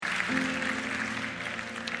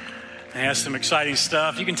Yeah, some exciting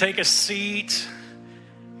stuff. You can take a seat.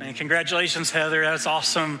 And congratulations, Heather. That's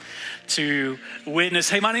awesome to witness.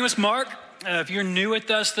 Hey, my name is Mark. If you're new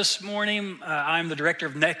with us this morning, I'm the director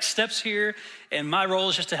of Next Steps here, and my role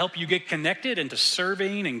is just to help you get connected into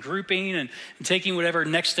serving and grouping and taking whatever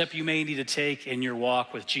next step you may need to take in your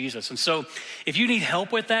walk with Jesus. And so if you need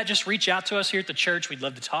help with that, just reach out to us here at the church. We'd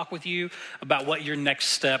love to talk with you about what your next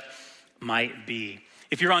step might be.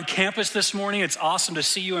 If you're on campus this morning, it's awesome to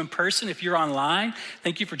see you in person. If you're online,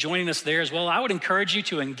 thank you for joining us there as well. I would encourage you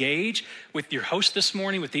to engage with your host this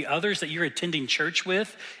morning, with the others that you're attending church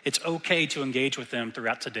with. It's okay to engage with them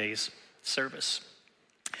throughout today's service.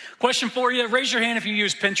 Question for you, raise your hand if you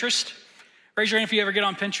use Pinterest. Raise your hand if you ever get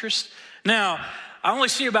on Pinterest. Now, I only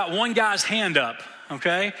see about one guy's hand up.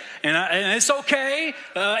 Okay, and it's okay.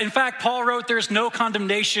 In fact, Paul wrote, there's no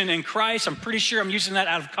condemnation in Christ. I'm pretty sure I'm using that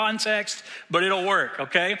out of context, but it'll work,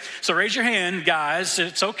 okay? So raise your hand, guys.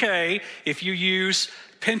 It's okay if you use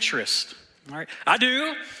Pinterest. All right, I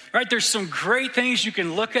do. Right, there's some great things you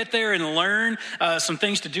can look at there and learn some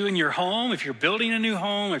things to do in your home. If you're building a new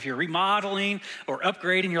home, if you're remodeling or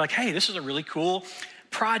upgrading, you're like, hey, this is a really cool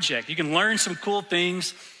project. You can learn some cool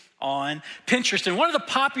things on Pinterest. And one of the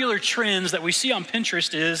popular trends that we see on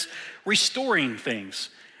Pinterest is restoring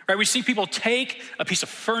things, right? We see people take a piece of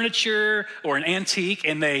furniture or an antique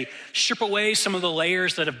and they strip away some of the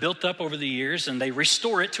layers that have built up over the years and they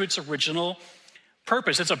restore it to its original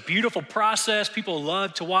purpose. It's a beautiful process. People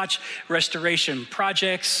love to watch restoration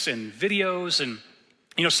projects and videos, and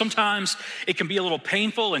you know, sometimes it can be a little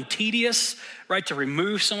painful and tedious, right, to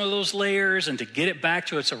remove some of those layers and to get it back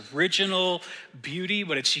to its original beauty,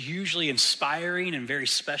 but it's usually inspiring and very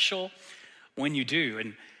special when you do.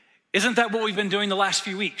 And isn't that what we've been doing the last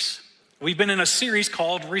few weeks? We've been in a series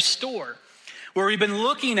called Restore, where we've been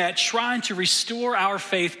looking at trying to restore our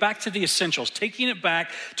faith back to the essentials, taking it back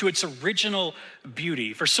to its original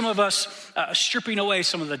beauty. For some of us, stripping away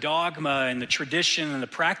some of the dogma and the tradition and the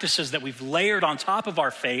practices that we've layered on top of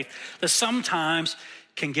our faith that sometimes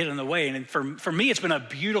can get in the way. And for me, it's been a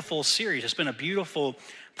beautiful series. It's been a beautiful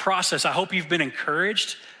process. I hope you've been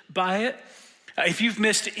encouraged by it. If you've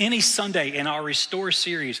missed any Sunday in our Restore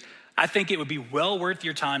series, I think it would be well worth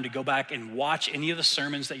your time to go back and watch any of the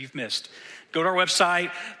sermons that you've missed. Go to our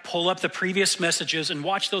website, pull up the previous messages and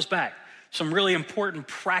watch those back. Some really important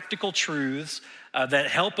practical truths that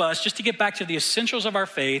help us just to get back to the essentials of our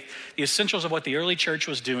faith, the essentials of what the early church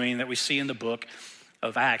was doing that we see in the book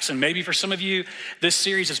of Acts. And maybe for some of you, this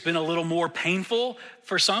series has been a little more painful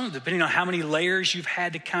for some, depending on how many layers you've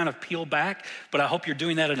had to kind of peel back. But I hope you're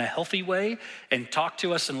doing that in a healthy way, and talk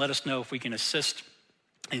to us and let us know if we can assist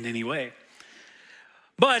in any way.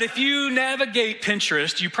 But if you navigate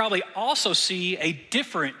Pinterest, you probably also see a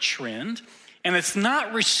different trend, and it's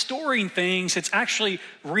not restoring things, it's actually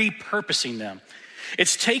repurposing them.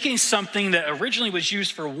 It's taking something that originally was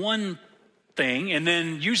used for one thing and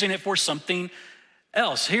then using it for something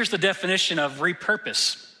else. Here's the definition of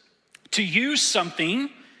repurpose: to use something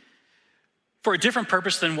for a different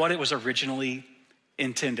purpose than what it was originally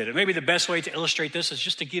intended. And maybe the best way to illustrate this is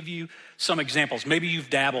just to give you some examples. Maybe you've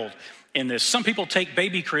dabbled in this. Some people take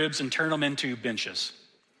baby cribs and turn them into benches.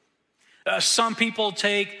 Some people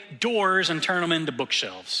take doors and turn them into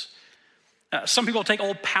bookshelves. Some people take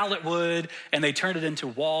old pallet wood and they turn it into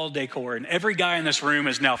wall decor. And every guy in this room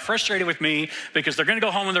is now frustrated with me because they're gonna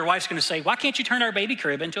go home and their wife's gonna say, why can't you turn our baby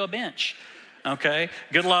crib into a bench? Okay,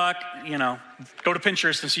 good luck. You know, go to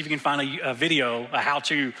Pinterest and see if you can find a video, a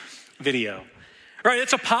how-to video. Right,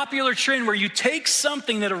 it's a popular trend where you take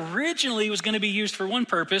something that originally was gonna be used for one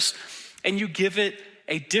purpose and you give it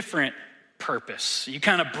a different purpose. You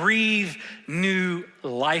kind of breathe new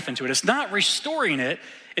life into it. It's not restoring it,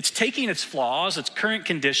 it's taking its flaws, its current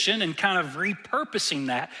condition, and kind of repurposing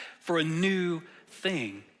that for a new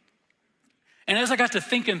thing. And as I got to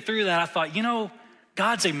thinking through that, I thought, you know,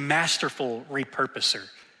 God's a masterful repurposer,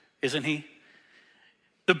 isn't he?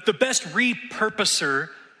 The best repurposer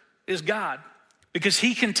is God, because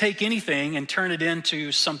he can take anything and turn it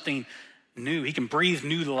into something new. He can breathe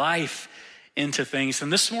new life into things.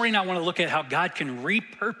 And this morning, I want to look at how God can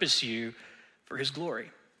repurpose you for his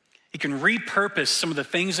glory. He can repurpose some of the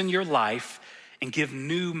things in your life and give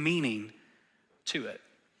new meaning to it.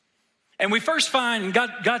 And we first find,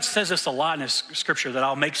 God says this a lot in his scripture, that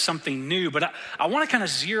I'll make something new, but I want to kind of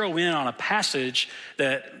zero in on a passage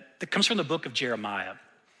that comes from the book of Jeremiah.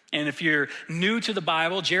 And if you're new to the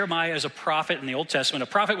Bible, Jeremiah is a prophet in the Old Testament. A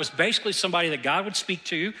prophet was basically somebody that God would speak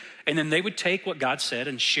to, and then they would take what God said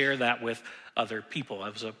and share that with other people.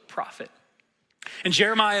 It was a prophet. And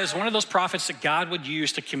Jeremiah is one of those prophets that God would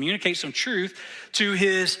use to communicate some truth to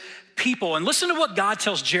his people. And listen to what God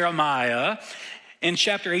tells Jeremiah in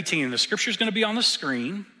chapter 18. The scripture is going to be on the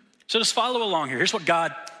screen, so just follow along here. Here's what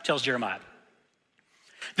God tells Jeremiah.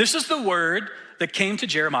 This is the word that came to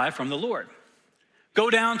Jeremiah from the Lord. Go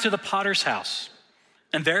down to the potter's house,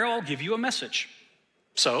 and there I'll give you a message.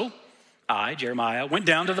 So I, Jeremiah, went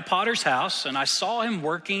down to the potter's house, and I saw him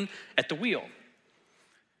working at the wheel.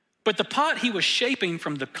 But the pot he was shaping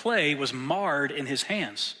from the clay was marred in his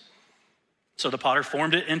hands. So the potter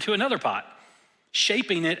formed it into another pot,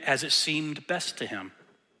 shaping it as it seemed best to him.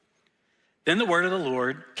 Then the word of the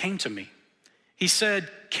Lord came to me. He said,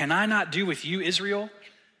 can I not do with you, Israel,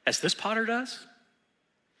 as this potter does?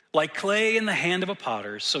 Like clay in the hand of a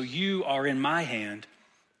potter, so you are in my hand,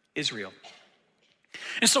 Israel.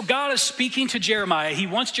 And so God is speaking to Jeremiah. He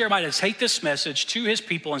wants Jeremiah to take this message to his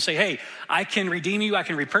people and say, hey, I can redeem you, I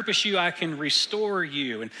can repurpose you, I can restore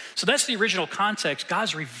you. And so that's the original context.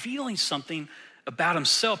 God's revealing something about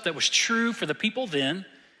himself that was true for the people then,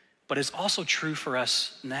 but is also true for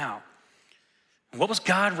us now. What was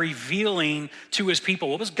God revealing to his people?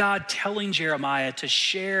 What was God telling Jeremiah to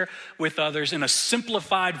share with others in a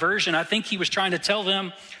simplified version? I think he was trying to tell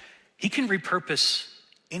them he can repurpose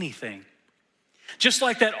anything. Just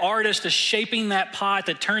like that artist is shaping that pot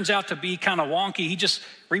that turns out to be kind of wonky, he just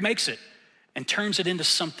remakes it and turns it into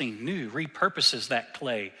something new, repurposes that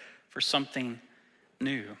clay for something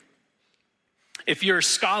new. If you're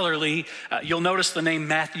scholarly, you'll notice the name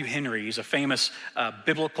Matthew Henry. He's a famous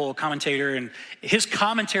biblical commentator, and his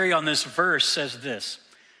commentary on this verse says this.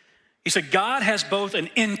 He said, God has both an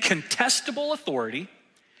incontestable authority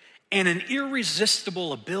and an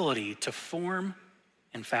irresistible ability to form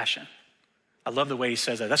and fashion. I love the way he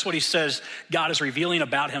says that. That's what he says God is revealing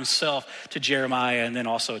about himself to Jeremiah and then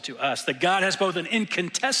also to us. That God has both an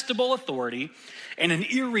incontestable authority and an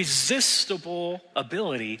irresistible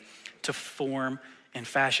ability to form and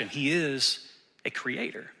fashion. He is a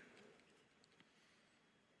creator.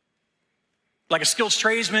 Like a skilled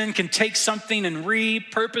tradesman can take something and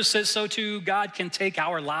repurpose it, so too God can take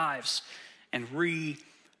our lives and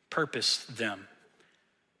repurpose them.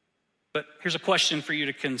 But here's a question for you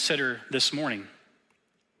to consider this morning.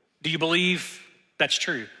 Do you believe that's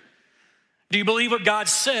true? Do you believe what God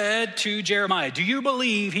said to Jeremiah? Do you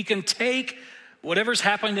believe he can take whatever's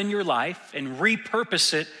happened in your life and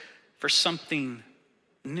repurpose it for something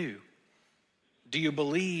new? Do you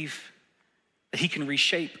believe that he can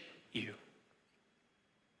reshape you?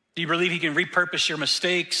 Do you believe he can repurpose your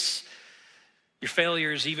mistakes, your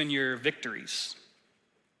failures, even your victories?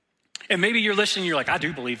 And maybe you're listening, you're like, I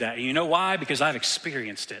do believe that. And you know why? Because I've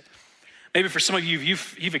experienced it. Maybe for some of you,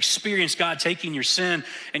 you've experienced God taking your sin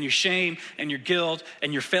and your shame and your guilt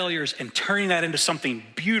and your failures and turning that into something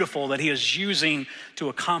beautiful that he is using to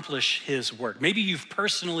accomplish his work. Maybe you've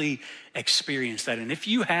personally experienced that. And if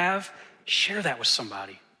you have, share that with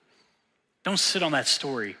somebody. Don't sit on that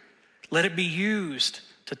story. Let it be used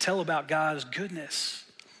to tell about God's goodness.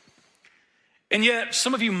 And yet,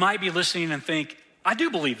 some of you might be listening and think, I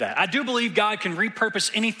do believe that. I do believe God can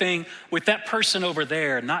repurpose anything with that person over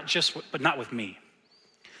there, but not with me.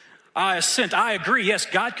 I assent, I agree, yes,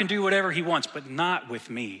 God can do whatever he wants, but not with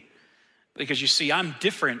me. Because you see, I'm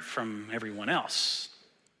different from everyone else.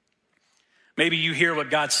 Maybe you hear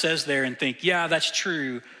what God says there and think, yeah, that's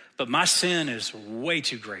true, but my sin is way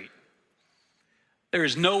too great. There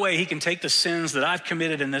is no way he can take the sins that I've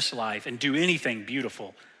committed in this life and do anything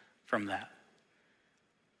beautiful from that.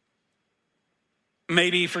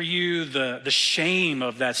 Maybe for you, the shame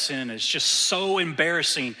of that sin is just so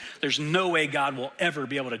embarrassing. There's no way God will ever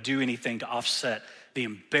be able to do anything to offset the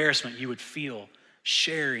embarrassment you would feel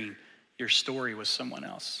sharing your story with someone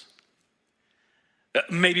else.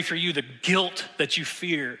 Maybe for you, the guilt that you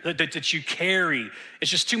fear, that you carry, is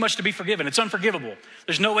just too much to be forgiven. It's unforgivable.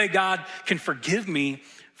 There's no way God can forgive me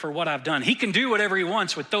for what I've done. He can do whatever he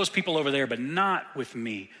wants with those people over there, but not with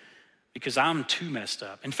me, because I'm too messed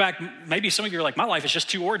up. In fact, maybe some of you are like, my life is just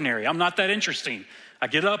too ordinary. I'm not that interesting. I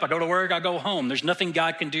get up, I go to work, I go home. There's nothing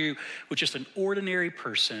God can do with just an ordinary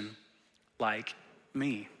person like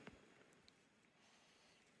me.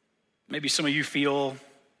 Maybe some of you feel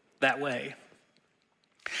that way.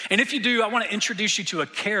 And if you do, I want to introduce you to a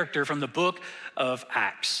character from the book of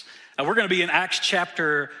Acts. We're going to be in Acts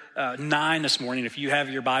chapter 9 this morning. If you have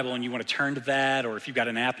your Bible and you want to turn to that, or if you've got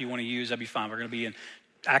an app you want to use, that'd be fine. We're going to be in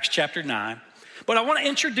Acts chapter 9. But I want to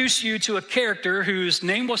introduce you to a character whose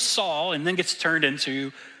name was Saul and then gets turned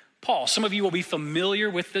into Paul. Some of you will be familiar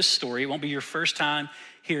with this story. It won't be your first time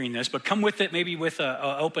hearing this, but come with it maybe with an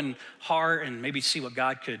open heart and maybe see what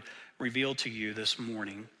God could reveal to you this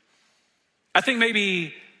morning. I think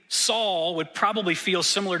maybe Saul would probably feel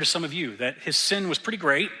similar to some of you, that his sin was pretty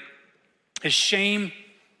great, his shame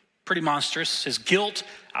pretty monstrous, his guilt,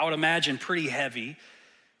 I would imagine, pretty heavy,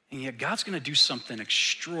 and yet God's gonna do something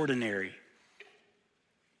extraordinary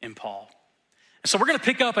in Paul. And so we're gonna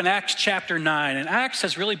pick up in Acts chapter 9, and Acts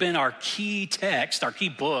has really been our key text, our key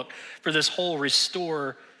book for this whole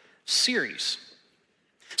Restore series.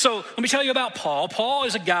 So let me tell you about Paul. Paul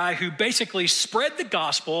is a guy who basically spread the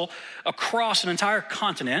gospel across an entire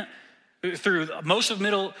continent through most of the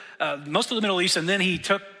Middle East, and then he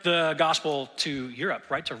took the gospel to Europe,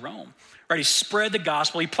 right to Rome. Right, he spread the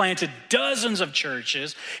gospel. He planted dozens of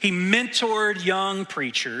churches. He mentored young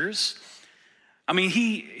preachers. I mean,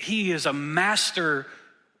 he is a master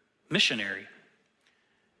missionary.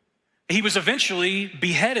 He was eventually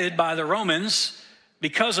beheaded by the Romans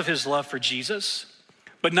because of his love for Jesus,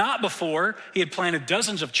 but not before he had planted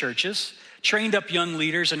dozens of churches, trained up young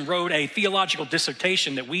leaders, and wrote a theological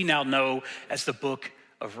dissertation that we now know as the book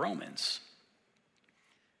of Romans.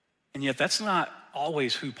 And yet that's not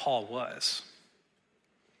always who Paul was.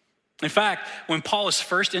 In fact, when Paul is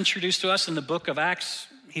first introduced to us in the book of Acts,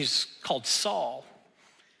 he's called Saul.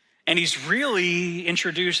 And he's really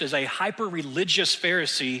introduced as a hyper-religious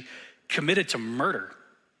Pharisee committed to murder.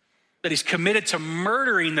 That he's committed to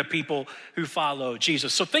murdering the people who follow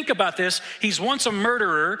Jesus. So think about this. He's once a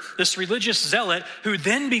murderer, this religious zealot, who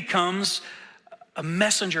then becomes a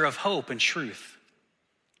messenger of hope and truth.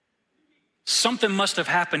 Something must have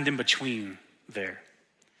happened in between there.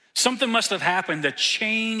 Something must have happened that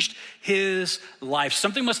changed his life.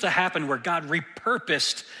 Something must have happened where God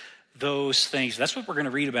repurposed those things. That's what we're going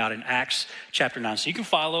to read about in Acts chapter 9. So you can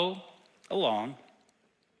follow along.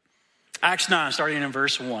 Acts 9, starting in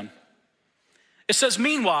verse 1. It says,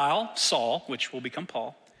 meanwhile, Saul, which will become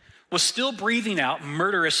Paul, was still breathing out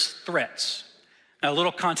murderous threats. Now, a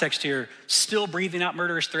little context here, still breathing out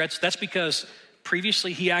murderous threats. That's because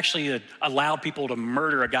previously he actually had allowed people to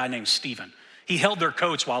murder a guy named Stephen. He held their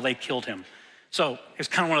coats while they killed him. So it's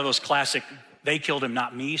kind of one of those classic, they killed him,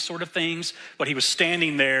 not me sort of things. But he was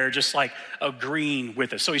standing there just like agreeing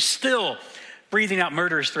with us. So he's still breathing out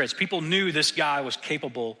murderous threats. People knew this guy was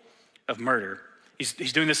capable of murder.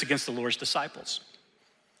 He's doing this against the Lord's disciples.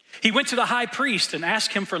 He went to the high priest and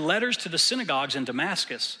asked him for letters to the synagogues in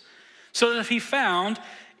Damascus, so that if he found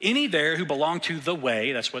any there who belonged to the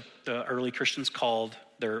way, that's what the early Christians called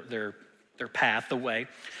their path, the way,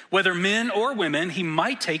 whether men or women, he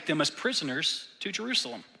might take them as prisoners to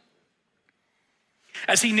Jerusalem.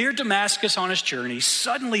 As he neared Damascus on his journey,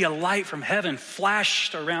 suddenly a light from heaven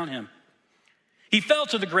flashed around him. He fell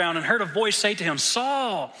to the ground and heard a voice say to him,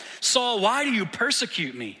 Saul, Saul, why do you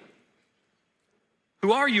persecute me?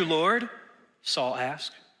 Who are you, Lord? Saul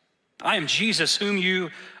asked. I am Jesus, whom you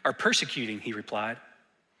are persecuting, he replied.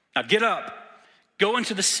 Now get up, go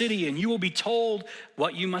into the city, and you will be told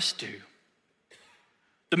what you must do.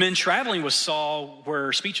 The men traveling with Saul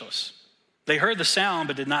were speechless. They heard the sound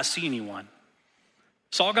but did not see anyone.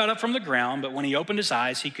 Saul got up from the ground, but when he opened his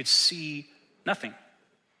eyes, he could see nothing.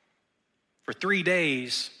 For 3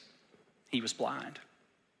 days, he was blind.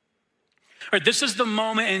 All right, this is the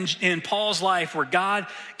moment in Paul's life where God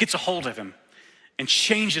gets a hold of him and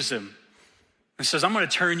changes him and says, I'm going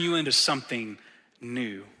to turn you into something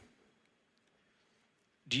new.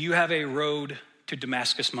 Do you have a road to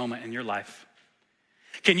Damascus moment in your life?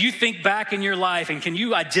 Can you think back in your life and can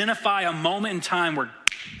you identify a moment in time where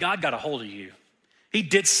God got a hold of you? He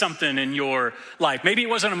did something in your life. Maybe it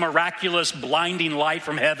wasn't a miraculous, blinding light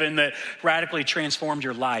from heaven that radically transformed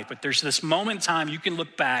your life, but there's this moment in time you can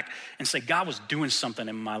look back and say, God was doing something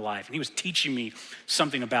in my life, and he was teaching me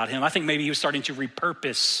something about him. I think maybe he was starting to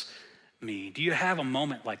repurpose me. Do you have a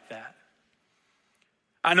moment like that?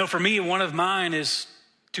 I know for me, one of mine is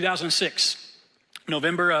 2006.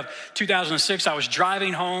 November of 2006, I was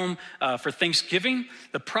driving home for Thanksgiving.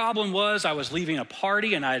 The problem was I was leaving a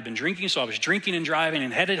party and I had been drinking, so I was drinking and driving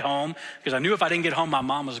and headed home because I knew if I didn't get home, my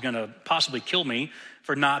mom was gonna possibly kill me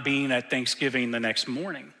for not being at Thanksgiving the next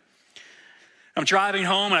morning. I'm driving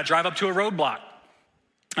home and I drive up to a roadblock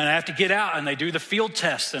and I have to get out and they do the field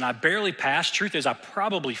test and I barely passed. Truth is, I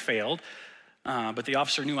probably failed, but the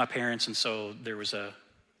officer knew my parents and so there was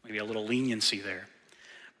maybe a little leniency there.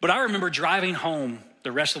 But I remember driving home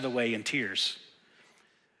the rest of the way in tears,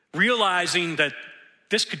 realizing that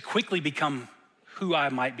this could quickly become who I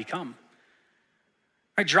might become.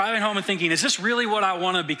 Right, driving home and thinking, is this really what I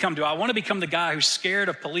want to become? Do I want to become the guy who's scared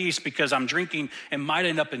of police because I'm drinking and might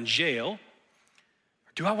end up in jail?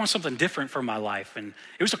 Or do I want something different for my life? And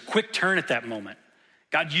it was a quick turn at that moment.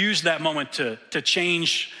 God used that moment to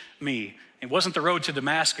change me. It wasn't the road to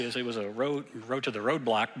Damascus, it was a road to the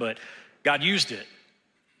roadblock, but God used it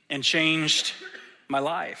and changed my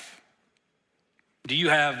life. Do you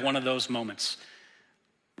have one of those moments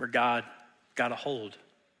where God got a hold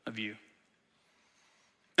of you?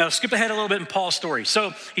 Now, skip ahead a little bit in Paul's story.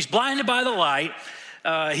 So he's blinded by the light.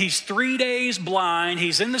 He's 3 days blind.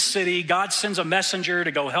 He's in the city. God sends a messenger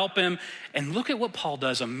to go help him. And look at what Paul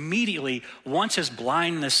does immediately once his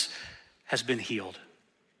blindness has been healed.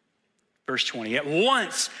 Verse 20, at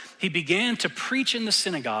once he began to preach in the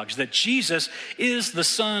synagogues that Jesus is the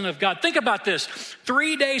Son of God. Think about this.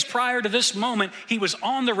 3 days prior to this moment, he was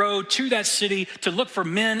on the road to that city to look for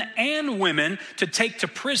men and women to take to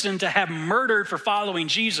prison to have murdered for following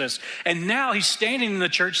Jesus. And now he's standing in the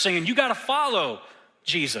church saying, you got to follow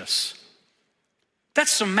Jesus.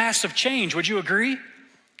 That's some massive change. Would you agree?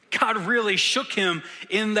 God really shook him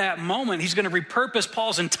in that moment. He's going to repurpose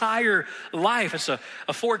Paul's entire life. It's a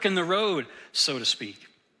fork in the road, so to speak.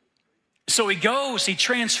 So he goes, he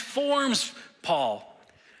transforms Paul,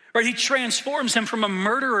 right? He transforms him from a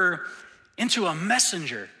murderer into a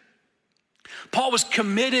messenger. Paul was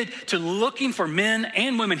committed to looking for men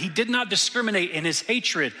and women. He did not discriminate in his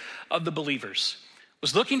hatred of the believers.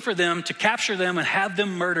 Was looking for them to capture them and have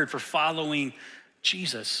them murdered for following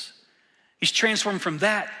Jesus. He's transformed from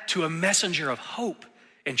that to a messenger of hope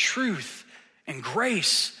and truth and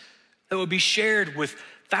grace that will be shared with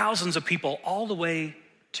thousands of people all the way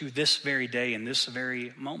to this very day and this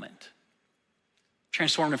very moment.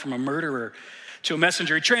 Transformed him from a murderer to a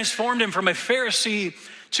messenger. He transformed him from a Pharisee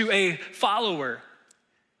to a follower.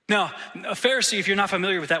 Now, a Pharisee, if you're not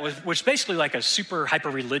familiar with that, was basically like a super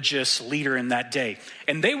hyper-religious leader in that day.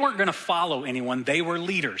 And they weren't going to follow anyone. They were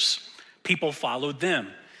leaders. People followed them.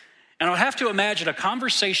 And I would have to imagine a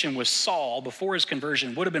conversation with Saul before his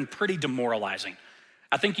conversion would have been pretty demoralizing.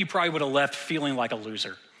 I think you probably would have left feeling like a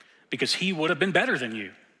loser because he would have been better than you.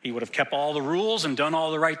 He would have kept all the rules and done all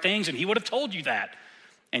the right things, and he would have told you that.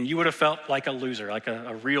 And you would have felt like a loser, like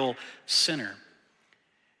a real sinner.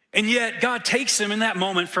 And yet God takes him in that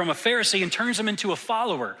moment from a Pharisee and turns him into a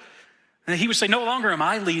follower. And he would say, no longer am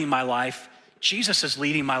I leading my life. Jesus is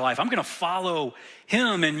leading my life. I'm going to follow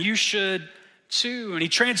him, and you should too. And he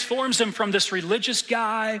transforms him from this religious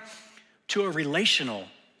guy to a relational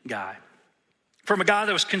guy. From a guy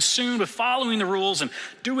that was consumed with following the rules and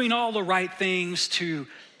doing all the right things to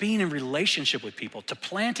being in relationship with people, to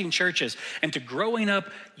planting churches, and to growing up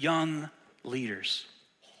young leaders.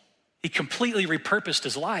 He completely repurposed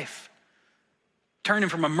his life, turned him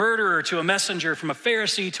from a murderer to a messenger, from a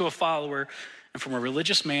Pharisee to a follower, and from a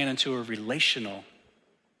religious man into a relational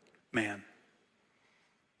man.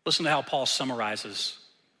 Listen to how Paul summarizes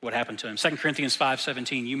what happened to him. 2 Corinthians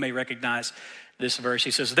 5:17, you may recognize this verse. He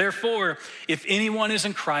says, therefore, if anyone is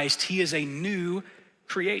in Christ, he is a new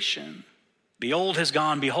creation. The old has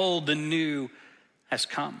gone, behold, the new has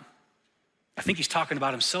come. I think he's talking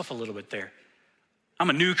about himself a little bit there. I'm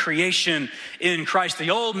a new creation in Christ. The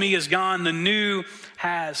old me is gone, the new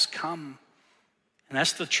has come. And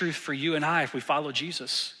that's the truth for you and I if we follow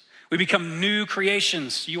Jesus. We become new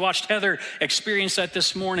creations. You watched Heather experience that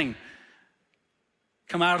this morning.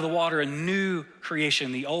 Come out of the water, a new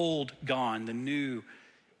creation, the old gone, the new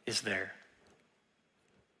is there.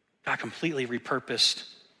 God completely repurposed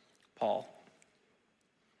Paul.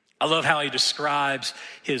 I love how he describes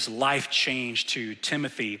his life change to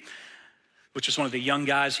Timothy, which is one of the young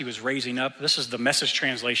guys he was raising up. This is the Message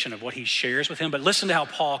translation of what he shares with him, but listen to how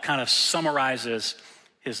Paul kind of summarizes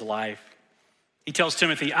his life. He tells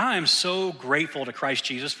Timothy, I am so grateful to Christ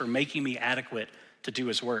Jesus for making me adequate to do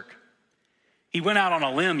his work. He went out on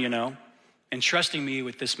a limb, entrusting me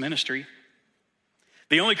with this ministry.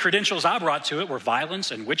 The only credentials I brought to it were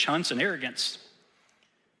violence and witch hunts and arrogance.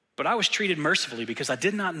 But I was treated mercifully because I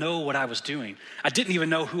did not know what I was doing. I didn't even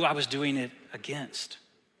know who I was doing it against.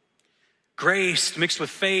 Grace mixed with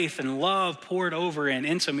faith and love poured over and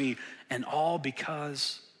into me, and all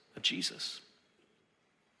because of Jesus.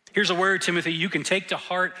 Here's a word, Timothy, you can take to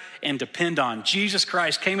heart and depend on. Jesus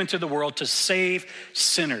Christ came into the world to save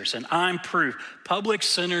sinners, and I'm proof, public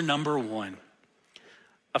sinner number one,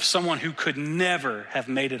 of someone who could never have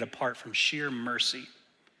made it apart from sheer mercy.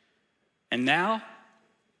 And now,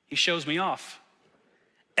 he shows me off.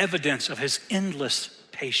 Evidence of his endless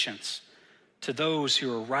patience to those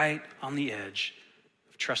who are right on the edge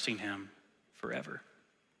of trusting him forever.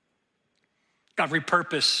 God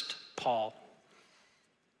repurposed Paul.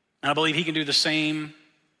 And I believe he can do the same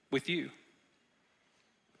with you.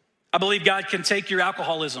 I believe God can take your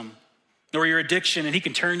alcoholism or your addiction and he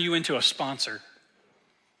can turn you into a sponsor.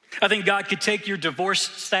 I think God could take your divorce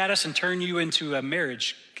status and turn you into a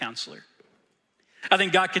marriage counselor. I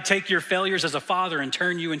think God could take your failures as a father and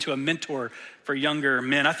turn you into a mentor for younger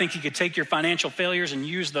men. I think he could take your financial failures and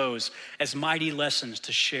use those as mighty lessons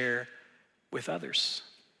to share with others.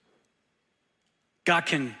 God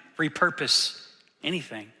can repurpose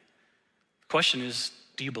anything. The question is,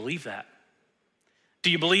 do you believe that?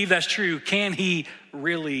 Do you believe that's true? Can he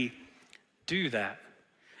really do that?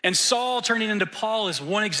 And Saul turning into Paul is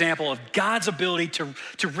one example of God's ability to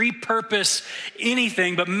repurpose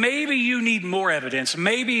anything, but maybe you need more evidence.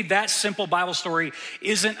 Maybe that simple Bible story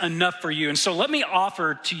isn't enough for you. And so let me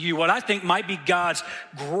offer to you what I think might be God's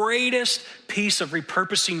greatest piece of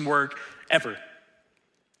repurposing work ever.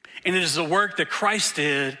 And it is the work that Christ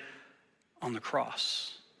did on the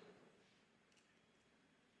cross.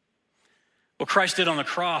 What Christ did on the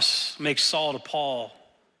cross makes Saul to Paul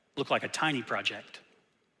look like a tiny project.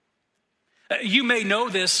 You may know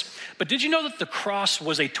this, but did you know that the cross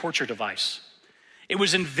was a torture device? It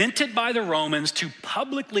was invented by the Romans to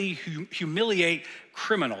publicly humiliate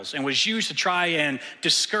criminals and was used to try and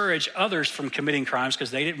discourage others from committing crimes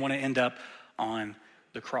because they didn't want to end up on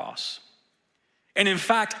the cross. And in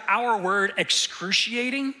fact, our word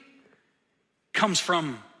excruciating comes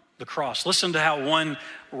from the cross. Listen to how one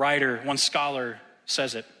writer, one scholar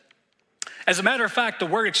says it. As a matter of fact, the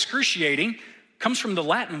word excruciating comes from the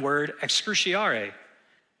Latin word excruciare,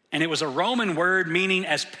 and it was a Roman word meaning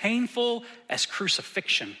as painful as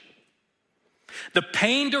crucifixion. The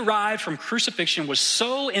pain derived from crucifixion was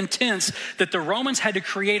so intense that the Romans had to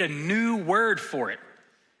create a new word for it,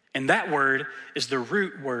 and that word is the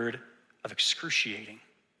root word of excruciating.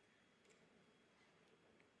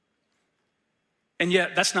 And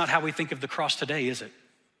yet, that's not how we think of the cross today, is it?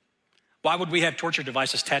 Why would we have torture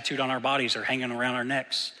devices tattooed on our bodies or hanging around our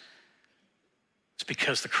necks? It's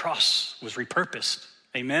because the cross was repurposed.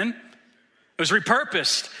 Amen? It was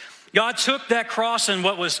repurposed. God took that cross and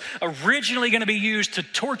what was originally going to be used to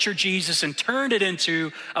torture Jesus and turned it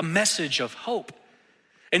into a message of hope.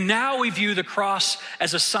 And now we view the cross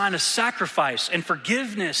as a sign of sacrifice and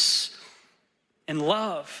forgiveness and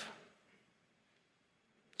love.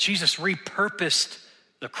 Jesus repurposed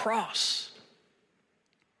the cross.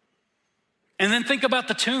 And then think about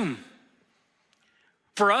the tomb.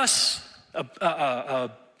 For us, a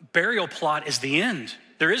burial plot is the end.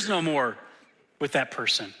 There is no more with that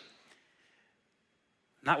person.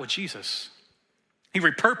 Not with Jesus. He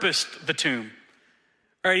repurposed the tomb.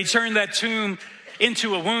 All right, he turned that tomb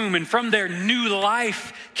into a womb, and from there, new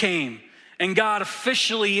life came. And God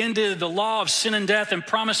officially ended the law of sin and death and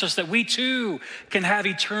promised us that we too can have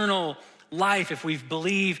eternal life if we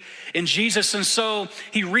believe in Jesus. And so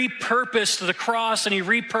he repurposed the cross and he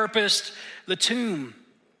repurposed the tomb.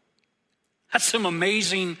 That's some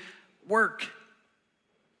amazing work.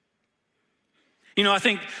 You know, I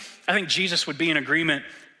think Jesus would be in agreement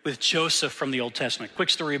with Joseph from the Old Testament. Quick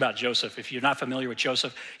story about Joseph. If you're not familiar with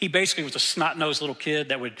Joseph, he basically was a snot-nosed little kid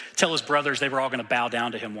that would tell his brothers they were all going to bow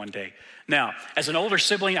down to him one day. Now, as an older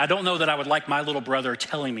sibling, I don't know that I would like my little brother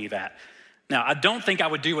telling me that. Now, I don't think I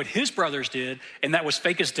would do what his brothers did, and that was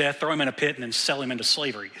fake his death, throw him in a pit, and then sell him into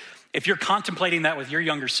slavery. If you're contemplating that with your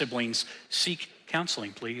younger siblings, seek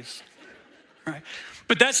counseling, please. Right?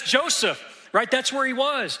 But that's Joseph, right? That's where he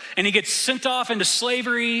was. And he gets sent off into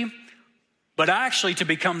slavery, but actually to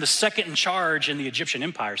become the second in charge in the Egyptian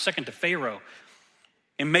empire, second to Pharaoh,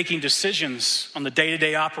 in making decisions on the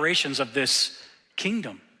day-to-day operations of this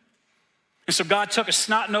kingdom. And so God took a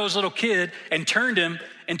snot-nosed little kid and turned him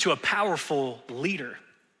into a powerful leader.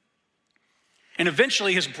 And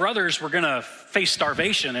eventually his brothers were gonna face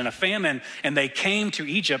starvation and a famine, and they came to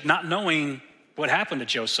Egypt not knowing what happened to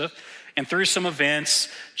Joseph. And through some events,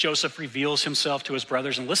 Joseph reveals himself to his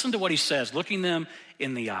brothers, and listen to what he says, looking them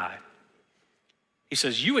in the eye. He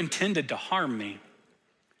says, "You intended to harm me,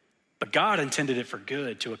 but God intended it for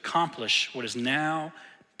good, to accomplish what is now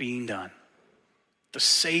being done, the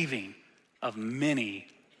saving of many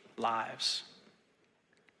lives."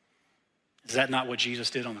 Is that not what Jesus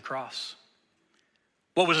did on the cross?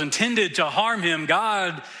 What was intended to harm him,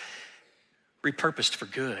 God repurposed for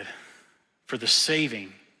good, for the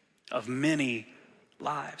saving of many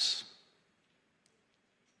lives.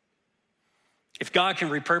 If God can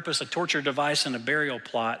repurpose a torture device and a burial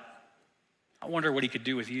plot, I wonder what he could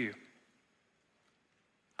do with you.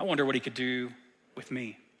 I wonder what he could do with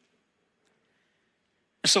me.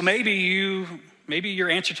 So maybe your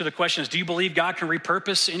answer to the question is, do you believe God can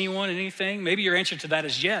repurpose anyone and anything? Maybe your answer to that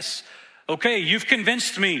is yes. Okay, you've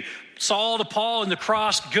convinced me. Saul to Paul and the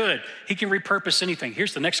cross, good. He can repurpose anything.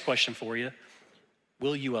 Here's the next question for you.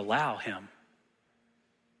 Will you allow him?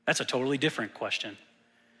 That's a totally different question.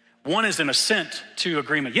 One is an assent to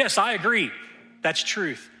agreement. Yes, I agree. That's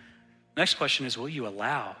truth. Next question is, will you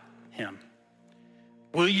allow him?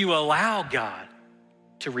 Will you allow God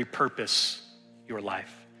to repurpose your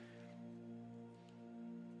life?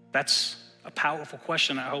 That's a powerful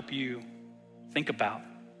question I hope you think about.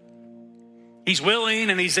 He's willing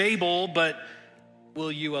and he's able, but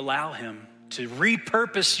will you allow him to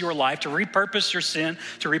repurpose your life, to repurpose your sin,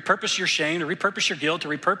 to repurpose your shame, to repurpose your guilt, to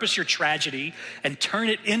repurpose your tragedy, and turn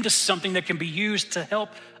it into something that can be used to help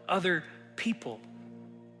other people?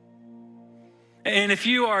 And if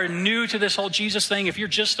you are new to this whole Jesus thing, if you're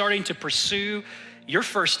just starting to pursue, your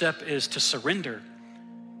first step is to surrender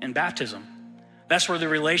in baptism. That's where the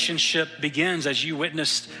relationship begins, as you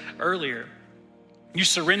witnessed earlier. You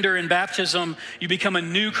surrender in baptism, you become a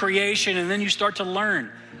new creation, and then you start to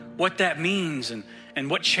learn what that means and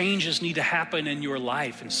what changes need to happen in your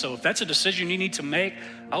life. And so if that's a decision you need to make,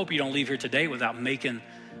 I hope you don't leave here today without making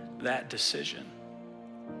that decision.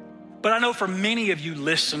 But I know for many of you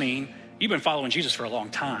listening, you've been following Jesus for a long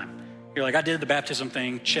time. You're like, I did the baptism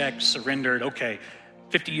thing, checked, surrendered, okay,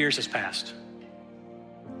 50 years has passed.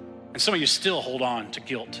 And some of you still hold on to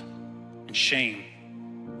guilt and shame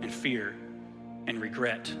and fear and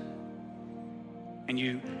regret.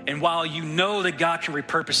 And while you know that God can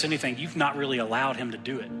repurpose anything, you've not really allowed him to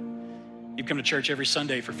do it. You've come to church every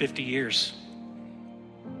Sunday for 50 years,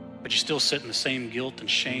 but you still sit in the same guilt and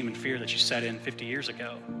shame and fear that you sat in 50 years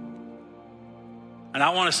ago. And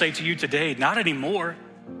I want to say to you today, not anymore.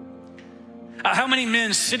 How many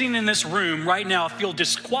men sitting in this room right now feel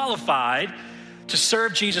disqualified to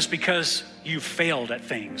serve Jesus because you failed at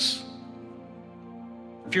things?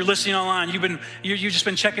 If you're listening online, you've just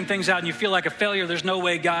been checking things out and you feel like a failure, there's no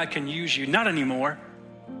way God can use you. Not anymore.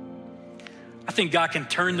 I think God can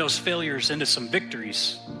turn those failures into some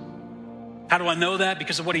victories. How do I know that?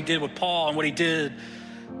 Because of what he did with Paul and what he did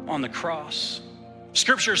on the cross.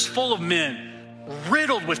 Scripture is full of men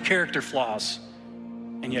riddled with character flaws,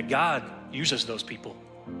 and yet God uses those people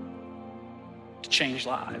to change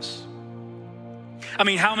lives. I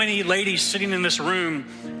mean, how many ladies sitting in this room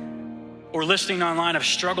or listening online have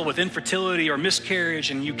struggled with infertility or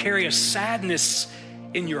miscarriage, and you carry a sadness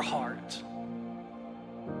in your heart?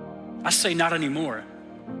 I say not anymore.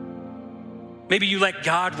 Maybe you let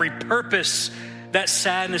God repurpose that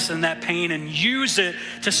sadness and that pain and use it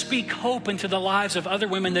to speak hope into the lives of other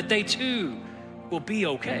women that they too will be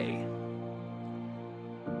okay.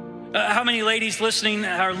 How many ladies listening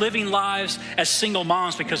are living lives as single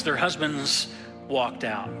moms because their husbands walked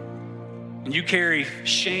out? And you carry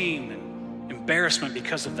shame and embarrassment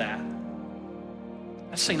because of that.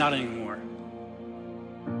 I say not anymore.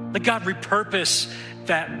 Let God repurpose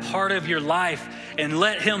that part of your life and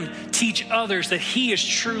let him teach others that he is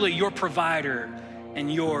truly your provider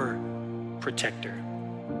and your protector.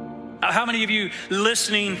 How many of you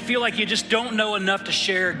listening feel like you just don't know enough to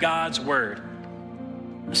share God's word?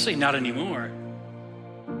 I say not anymore.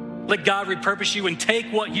 Let God repurpose you and take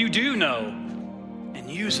what you do know and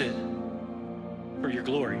use it for your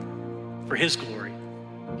glory, for his glory.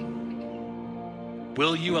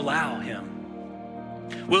 Will you allow him?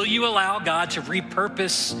 Will you allow God to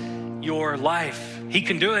repurpose your life? He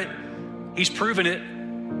can do it. He's proven it.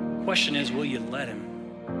 The question is, will you let him?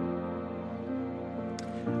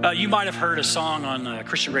 You might have heard a song on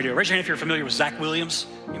Christian radio. Raise your hand if you're familiar with Zach Williams.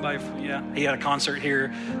 Yeah, he had a concert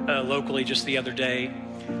here locally just the other day.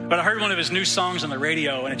 But I heard one of his new songs on the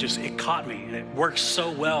radio, and it caught me, and it works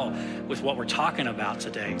so well with what we're talking about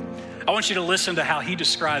today. I want you to listen to how he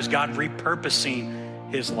describes God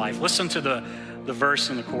repurposing his life. Listen to the verse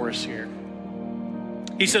in the chorus here.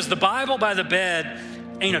 He says, "The Bible by the bed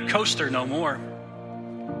ain't a coaster no more.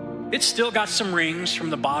 It's still got some rings from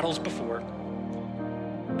the bottles before.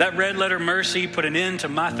 That red letter mercy put an end to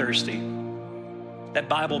my thirsty. That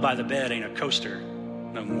Bible by the bed ain't a coaster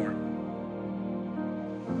no more.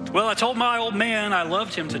 Well, I told my old man I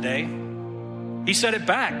loved him today. He said it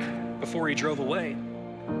back before he drove away.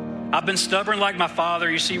 I've been stubborn like my father.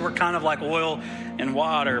 You see, we're kind of like oil and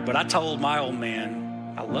water, but I told my old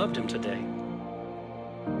man I loved him today.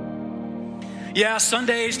 Yeah,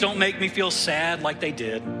 Sundays don't make me feel sad like they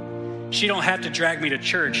did. She don't have to drag me to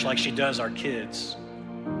church like she does our kids.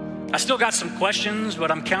 I still got some questions,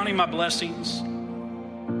 but I'm counting my blessings.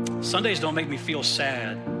 Sundays don't make me feel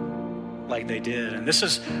sad like they did." And this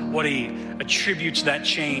is what he attributes that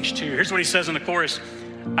change to. Here's what he says in the chorus.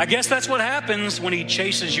 "I guess that's what happens when he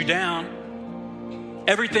chases you down.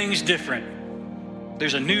 Everything's different.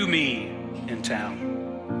 There's a new me in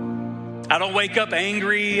town. I don't wake up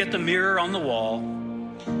angry at the mirror on the wall.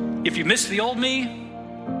 If you miss the old me,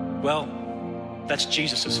 well, that's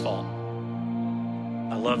Jesus's fault."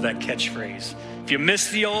 I love that catchphrase. If you miss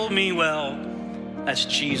the old me, well, That's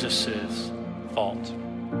Jesus' fault.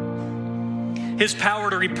 His power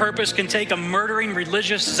to repurpose can take a murdering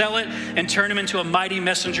religious zealot and turn him into a mighty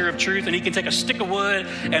messenger of truth. And he can take a stick of wood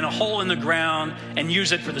and a hole in the ground and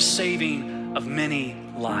use it for the saving of many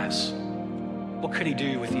lives. What could he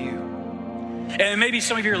do with you? And maybe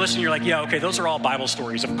some of you are listening, you're like, yeah, okay, those are all Bible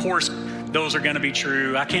stories. Of course, those are going to be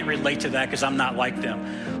true. I can't relate to that because I'm not like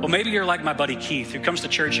them. Well, maybe you're like my buddy Keith, who comes to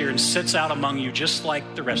church here and sits out among you just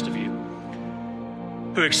like the rest of you,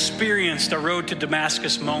 who experienced a road to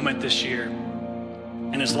Damascus moment this year,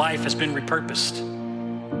 and his life has been repurposed.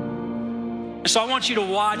 And so I want you to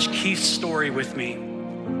watch Keith's story with me.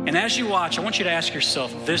 And as you watch, I want you to ask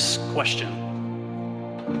yourself this question: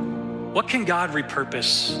 what can God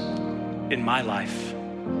repurpose in my life?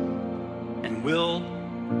 And will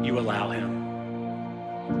you allow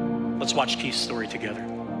him? Let's watch Keith's story together.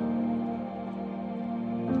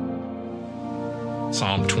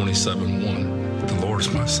 Psalm 27:1. The Lord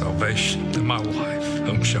is my salvation and my life.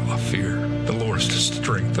 Whom shall I fear? The Lord is the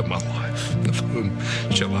strength of my life. Of whom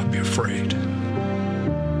shall I be afraid?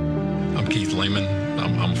 I'm Keith Lehman.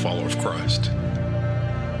 I'm a follower of Christ.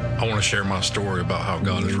 I want to share my story about how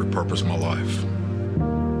God has repurposed my life.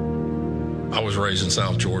 I was raised in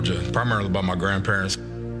South Georgia, primarily by my grandparents.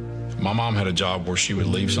 My mom had a job where she would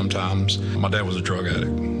leave sometimes. My dad was a drug addict,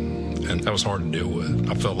 and that was hard to deal with.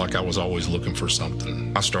 I felt like I was always looking for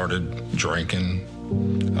something. I started drinking.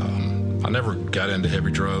 I never got into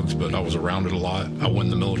heavy drugs, but I was around it a lot. I went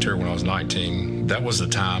in the military when I was 19. That was the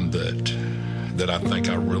time that I think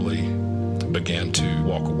I really began to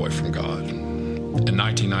walk away from God. In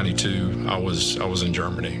 1992, I was in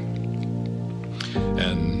Germany,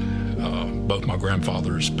 and both my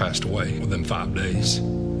grandfathers passed away within 5 days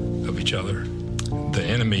of each other. The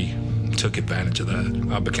enemy took advantage of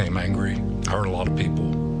that. I became angry. I hurt a lot of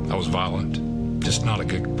people. I was violent, just not a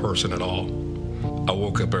good person at all. I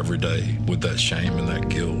woke up every day with that shame and that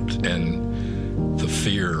guilt and the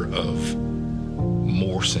fear of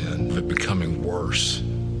more sin, of it becoming worse.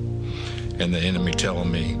 And the enemy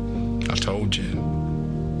telling me, I told you,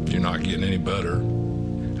 you're not getting any better.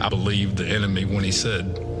 I believed the enemy when he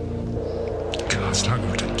said, God's not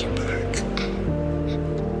going to take you back.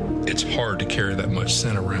 It's hard to carry that much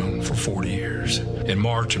sin around for 40 years. In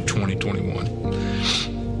March of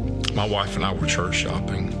 2021, my wife and I were church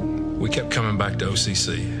shopping. We kept coming back to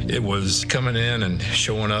OCC. It was coming in and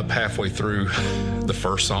showing up halfway through the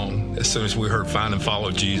first song. As soon as we heard Find and Follow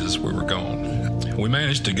Jesus, we were gone. We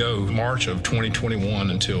managed to go March of 2021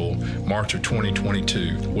 until March of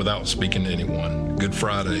 2022 without speaking to anyone. Good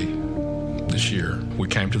Friday this year, we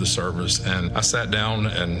came to the service, and I sat down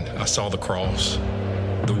and I saw the cross.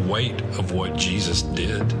 The weight of what Jesus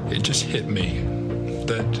did, it just hit me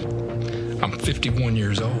that I'm 51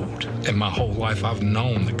 years old, and my whole life I've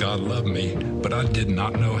known that God loved me, but I did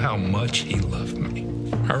not know how much he loved me.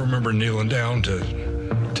 I remember kneeling down to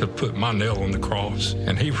put my nail on the cross,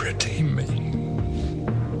 and he redeemed me.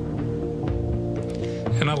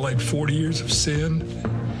 And I laid 40 years of sin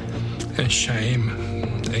and shame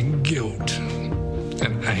and guilt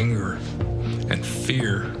and anger and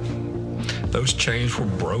fear. Those chains were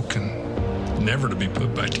broken, never to be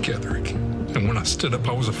put back together again. And when I stood up,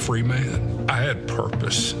 I was a free man. I had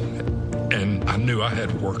purpose, and I knew I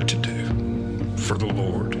had work to do for the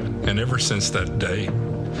Lord. And ever since that day,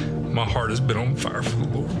 my heart has been on fire for the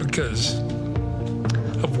Lord because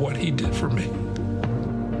of what he did for me.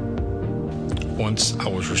 Once I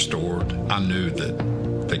was restored, I knew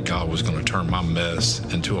that God was going to turn my mess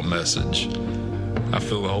into a message. I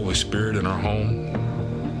feel the Holy Spirit in our home.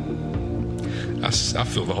 I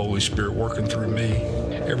feel the Holy Spirit working through me.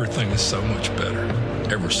 Everything is so much better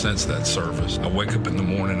ever since that service. I wake up in the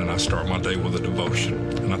morning and I start my day with a devotion,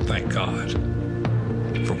 and I thank God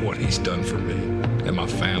for what he's done for me and my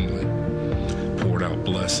family. Poured out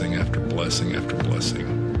blessing after blessing after blessing.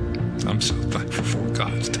 I'm so thankful for what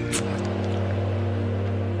God's done for me.